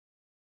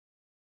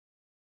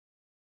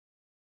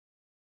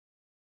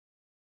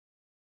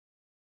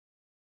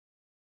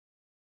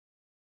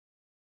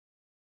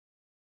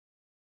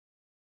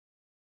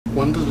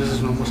¿Cuántas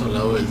veces no hemos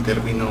hablado del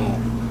término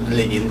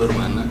leyenda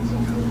urbana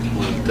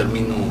o del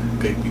término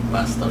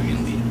creepypasta hoy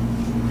en día?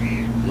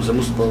 Nos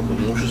hemos topado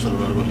con muchos a lo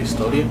largo de la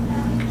historia.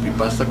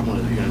 Creepypasta, como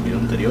les dije en el video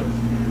anterior,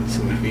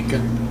 significa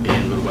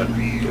leyenda urbana,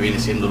 que viene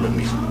siendo lo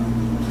mismo.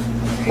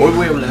 Hoy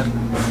voy a hablar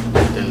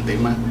del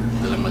tema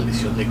de la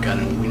maldición de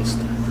Carmen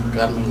Winstead,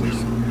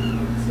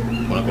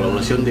 con la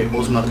colaboración de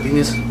Os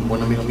Martínez, un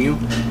buen amigo mío.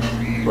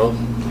 Bro,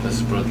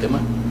 gracias por el tema.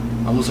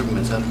 Vamos a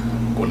comenzar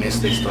con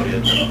esta historia de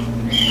terror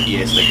y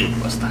esta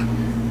creepypasta.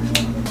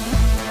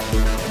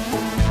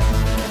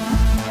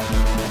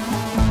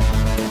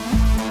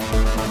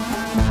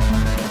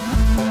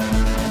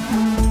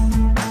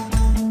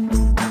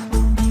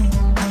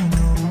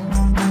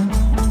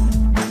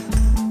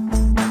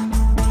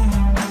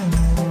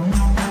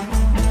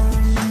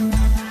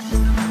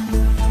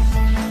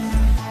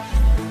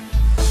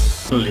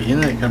 La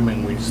leyenda de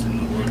Carmen Winstead,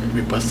 o la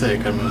creepypasta de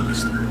Carmen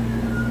Winstead.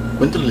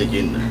 Cuenta la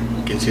leyenda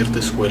que en cierta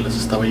escuela se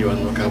estaba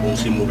llevando a cabo un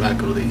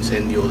simulacro de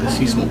incendio o de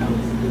sismo.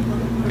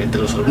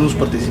 Entre los alumnos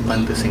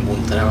participantes se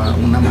encontraba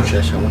una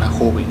muchacha, una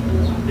joven,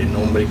 de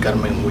nombre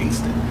Carmen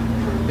Winstead.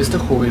 Esta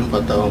joven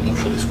faltaba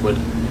mucho a la escuela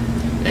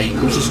e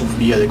incluso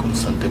sufría de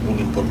constante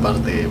bullying por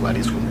parte de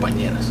varias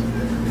compañeras.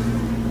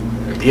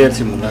 El día del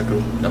simulacro,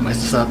 la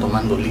maestra estaba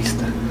tomando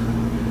lista.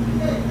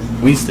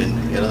 Winstead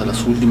era de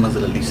las últimas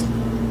de la lista.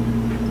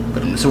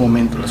 Pero en ese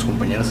momento las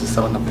compañeras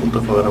estaban a punto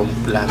de preparar un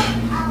plan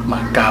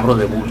macabro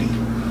de bullying,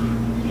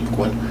 el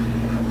cual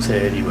se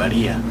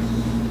derivaría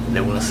de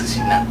un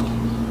asesinato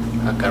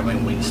a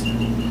Carmen Winstead.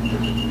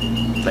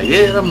 La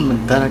idea era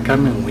montar a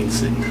Carmen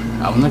Winstead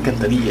a una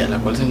alcantarilla, la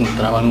cual se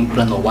encontraba en un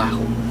plano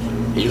bajo.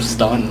 Ellos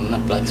estaban en una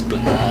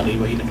explanada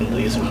arriba y la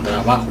alcantarilla se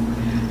encontraba abajo.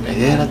 La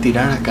idea era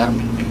tirar a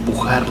Carmen,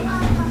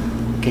 empujarla,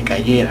 que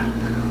cayera,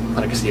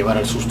 para que se llevara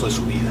el susto de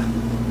su vida.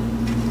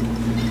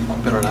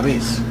 Pero a la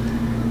vez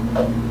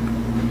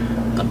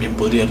también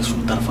podría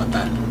resultar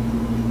fatal,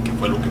 que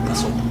fue lo que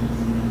pasó.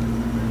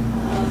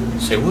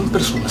 Según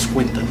personas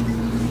cuentan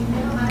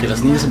que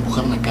las niñas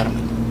empujaron a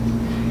Carmen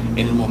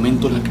en el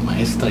momento en el que la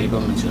maestra iba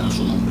a mencionar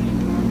su nombre.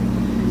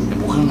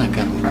 Empujaron a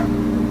Carmen.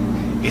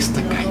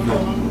 Esta cayó.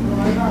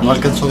 No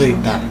alcanzó a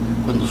gritar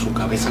cuando su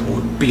cabeza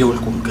golpeó el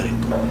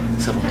concreto.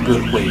 Se rompió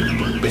el cuello y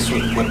por el peso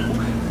del cuerpo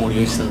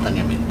murió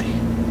instantáneamente.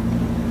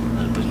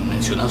 Al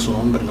mencionar su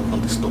nombre no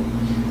contestó.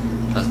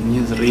 Las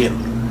niñas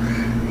rieron.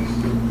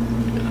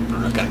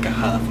 La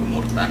carcajada fue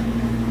mortal,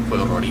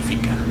 fue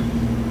horrorífica.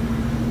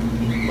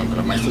 Cuando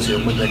la maestra se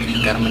dio cuenta de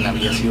que Carmen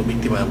había sido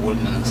víctima de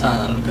bullying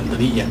lanzada a la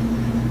alcantarilla,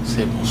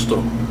 se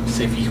mostró,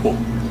 se fijó.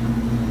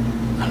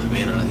 Al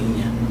ver a la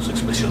niña, su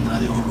expresión era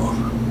de horror,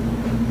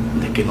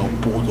 de que no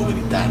pudo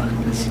gritar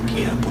ni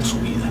siquiera por su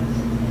vida,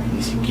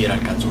 ni siquiera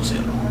alcanzó a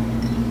hacerlo.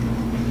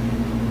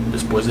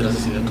 Después del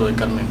asesinato de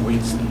Carmen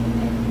Winstead,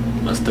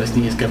 las tres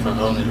niñas que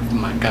afrontaron el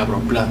macabro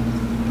plan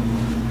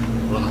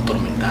fueron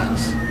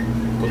atormentadas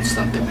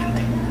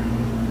constantemente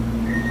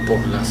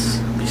por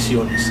las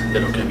visiones de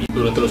lo que había.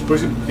 Durante los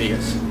próximos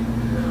días,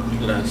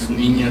 las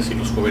niñas y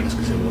los jóvenes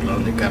que se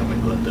burlaron de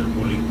Carmen durante el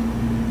bullying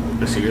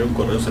recibieron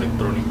correos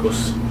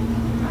electrónicos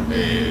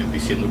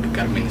diciendo que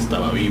Carmen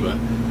estaba viva,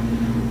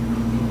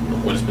 lo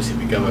cual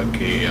especificaba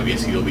que había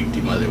sido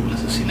víctima de un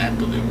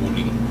asesinato, de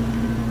bullying.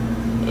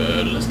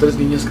 Las tres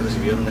niñas que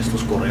recibieron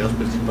estos correos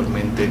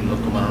principalmente no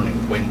tomaron en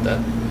cuenta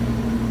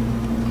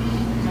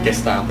qué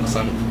estaba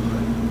pasando.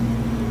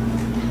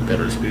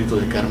 Pero el espíritu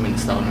de Carmen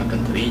estaba en la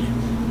alcantarilla.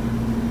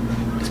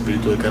 El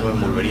espíritu de Carmen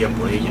volvería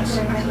por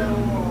ellas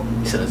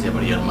y se las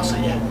llevaría al más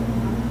allá.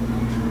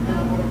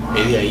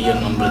 Y de ahí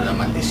el nombre de la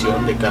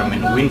maldición de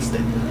Carmen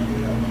Winstead,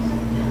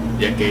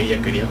 ya que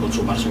ella quería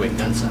consumar su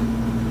venganza.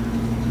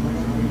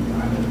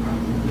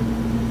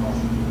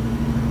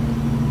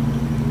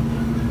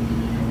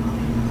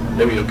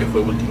 Debido a que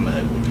fue víctima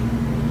de bullying.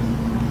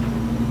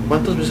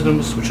 ¿Cuántas veces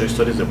hemos escuchado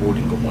historias de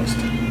bullying como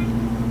esta?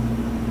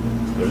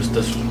 Pero esta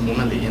es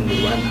una leyenda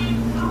urbana.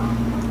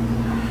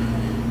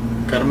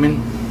 Carmen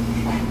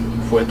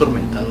fue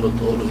atormentando a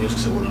todos los niños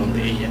que se burlaron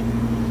de ella,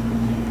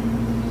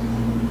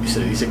 y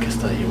se dice que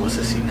hasta llegó a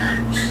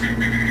asesinarlos,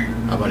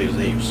 a varios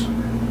de ellos.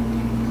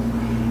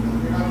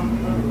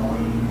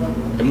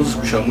 Hemos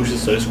escuchado muchas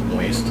historias como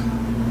esta.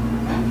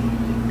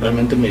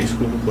 Realmente me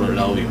disculpo por el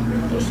audio,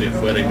 pero estoy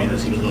afuera y mis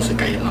vecinos no se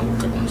callan la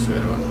boca cuando estoy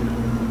grabando.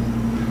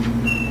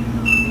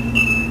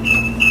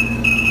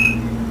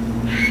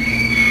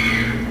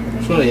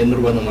 Es una leyenda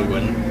urbana muy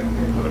buena,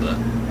 la verdad.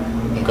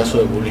 Un caso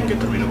de bullying que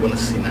terminó con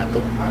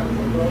asesinato,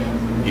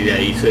 y de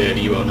ahí se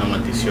deriva una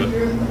maldición.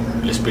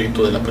 El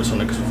espíritu de la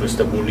persona que sufrió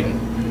este bullying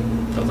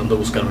tratando de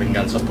buscar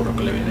venganza por lo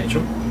que le habían hecho.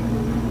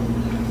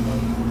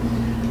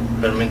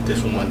 Realmente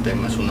es un buen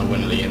tema, es una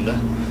buena leyenda,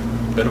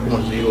 pero como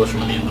les digo, es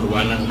una leyenda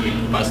urbana, un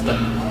creepypasta.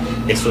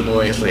 Esto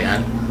no es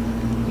real,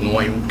 no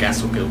hay un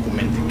caso que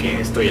documente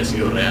que esto haya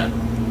sido real,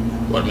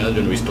 o al menos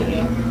yo no he visto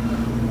uno.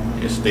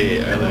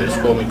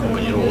 Agradezco a mi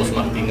compañero Os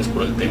Martínez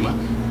por el tema,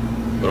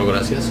 pero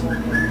gracias.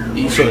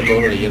 Y sobre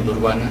todo la leyenda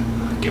urbana,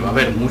 que va a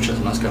haber muchas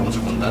más que vamos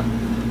a contar,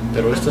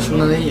 pero esta es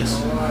una de ellas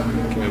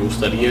que me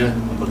gustaría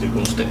compartir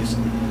con ustedes.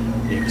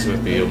 y que se me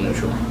pidió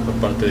mucho por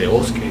parte de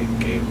Oz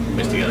que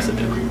investigara este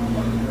tema.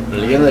 La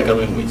leyenda de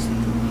Carmen Winstead.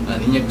 La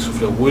niña que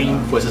sufrió bullying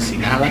fue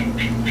asesinada,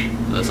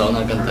 lanzada a una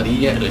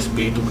alcantarilla. El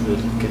espíritu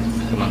que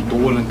se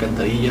mantuvo en la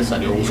alcantarilla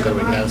salió a buscar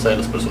venganza de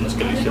las personas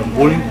que le hicieron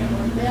bullying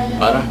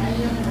para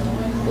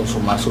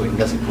consumar su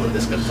venganza y poder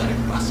descansar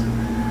en paz.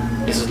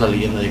 Esa es la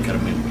leyenda de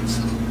Carmen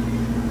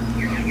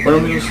Winstead. Bueno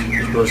amigos,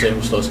 espero que les haya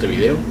gustado este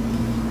video.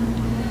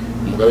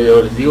 Como cada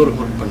video les digo, lo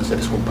mejor que pueden hacer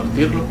es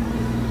compartirlo,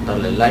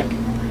 darle like,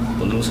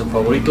 ponernos en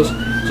favoritos,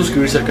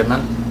 suscribirse al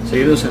canal,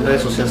 seguirnos en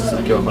redes sociales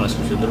aquí abajo en la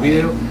descripción del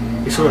video,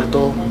 y sobre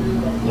todo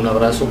un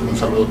abrazo, un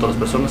saludo a todas las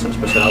personas, en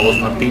especial a Oz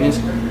Martínez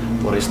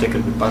por este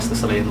creepypasta,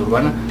 esta leyenda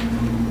urbana,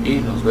 y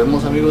nos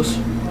vemos amigos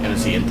en el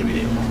siguiente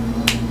video.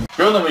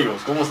 ¿Qué onda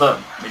amigos? ¿Cómo están?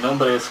 Mi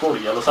nombre es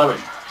Jorge, ya lo saben,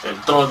 el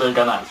troll del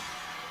canal.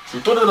 Si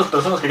tú eres de las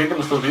personas que creen que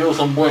nuestros videos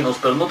son buenos,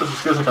 pero no te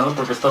suscribes al canal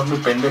porque estás muy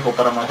pendejo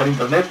para manejar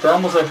internet, te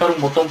vamos a dejar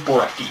un botón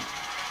por aquí,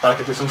 para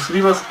que te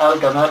suscribas al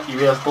canal y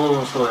veas todo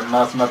nuestro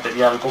demás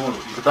material, como lo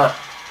disfrutar.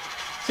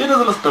 Si eres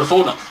de las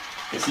personas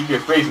que sigue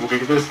Facebook y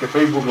que crees que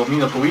Facebook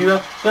domina tu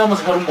vida, te vamos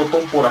a dejar un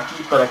botón por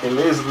aquí para que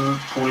le des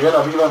pulgar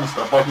arriba a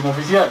nuestra página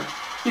oficial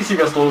y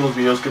sigas todos los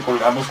videos que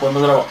colgamos cuando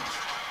grabamos.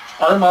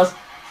 Además,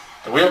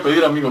 te voy a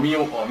pedir, amigo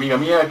mío o amiga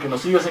mía, que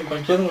nos sigas en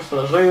cualquiera de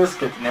nuestras redes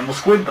que tenemos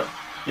cuenta,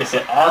 ya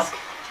sea Ask,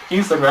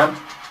 Instagram,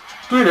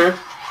 Twitter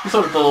y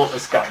sobre todo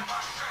Skype.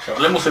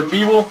 Charlemos en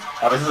vivo,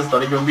 a veces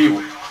estaré yo en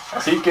vivo.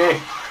 Así que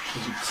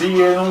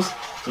síguenos,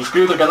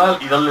 suscríbete al canal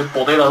y dale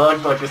poder a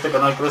Dark para que este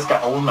canal crezca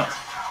aún más.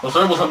 Nos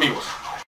vemos amigos.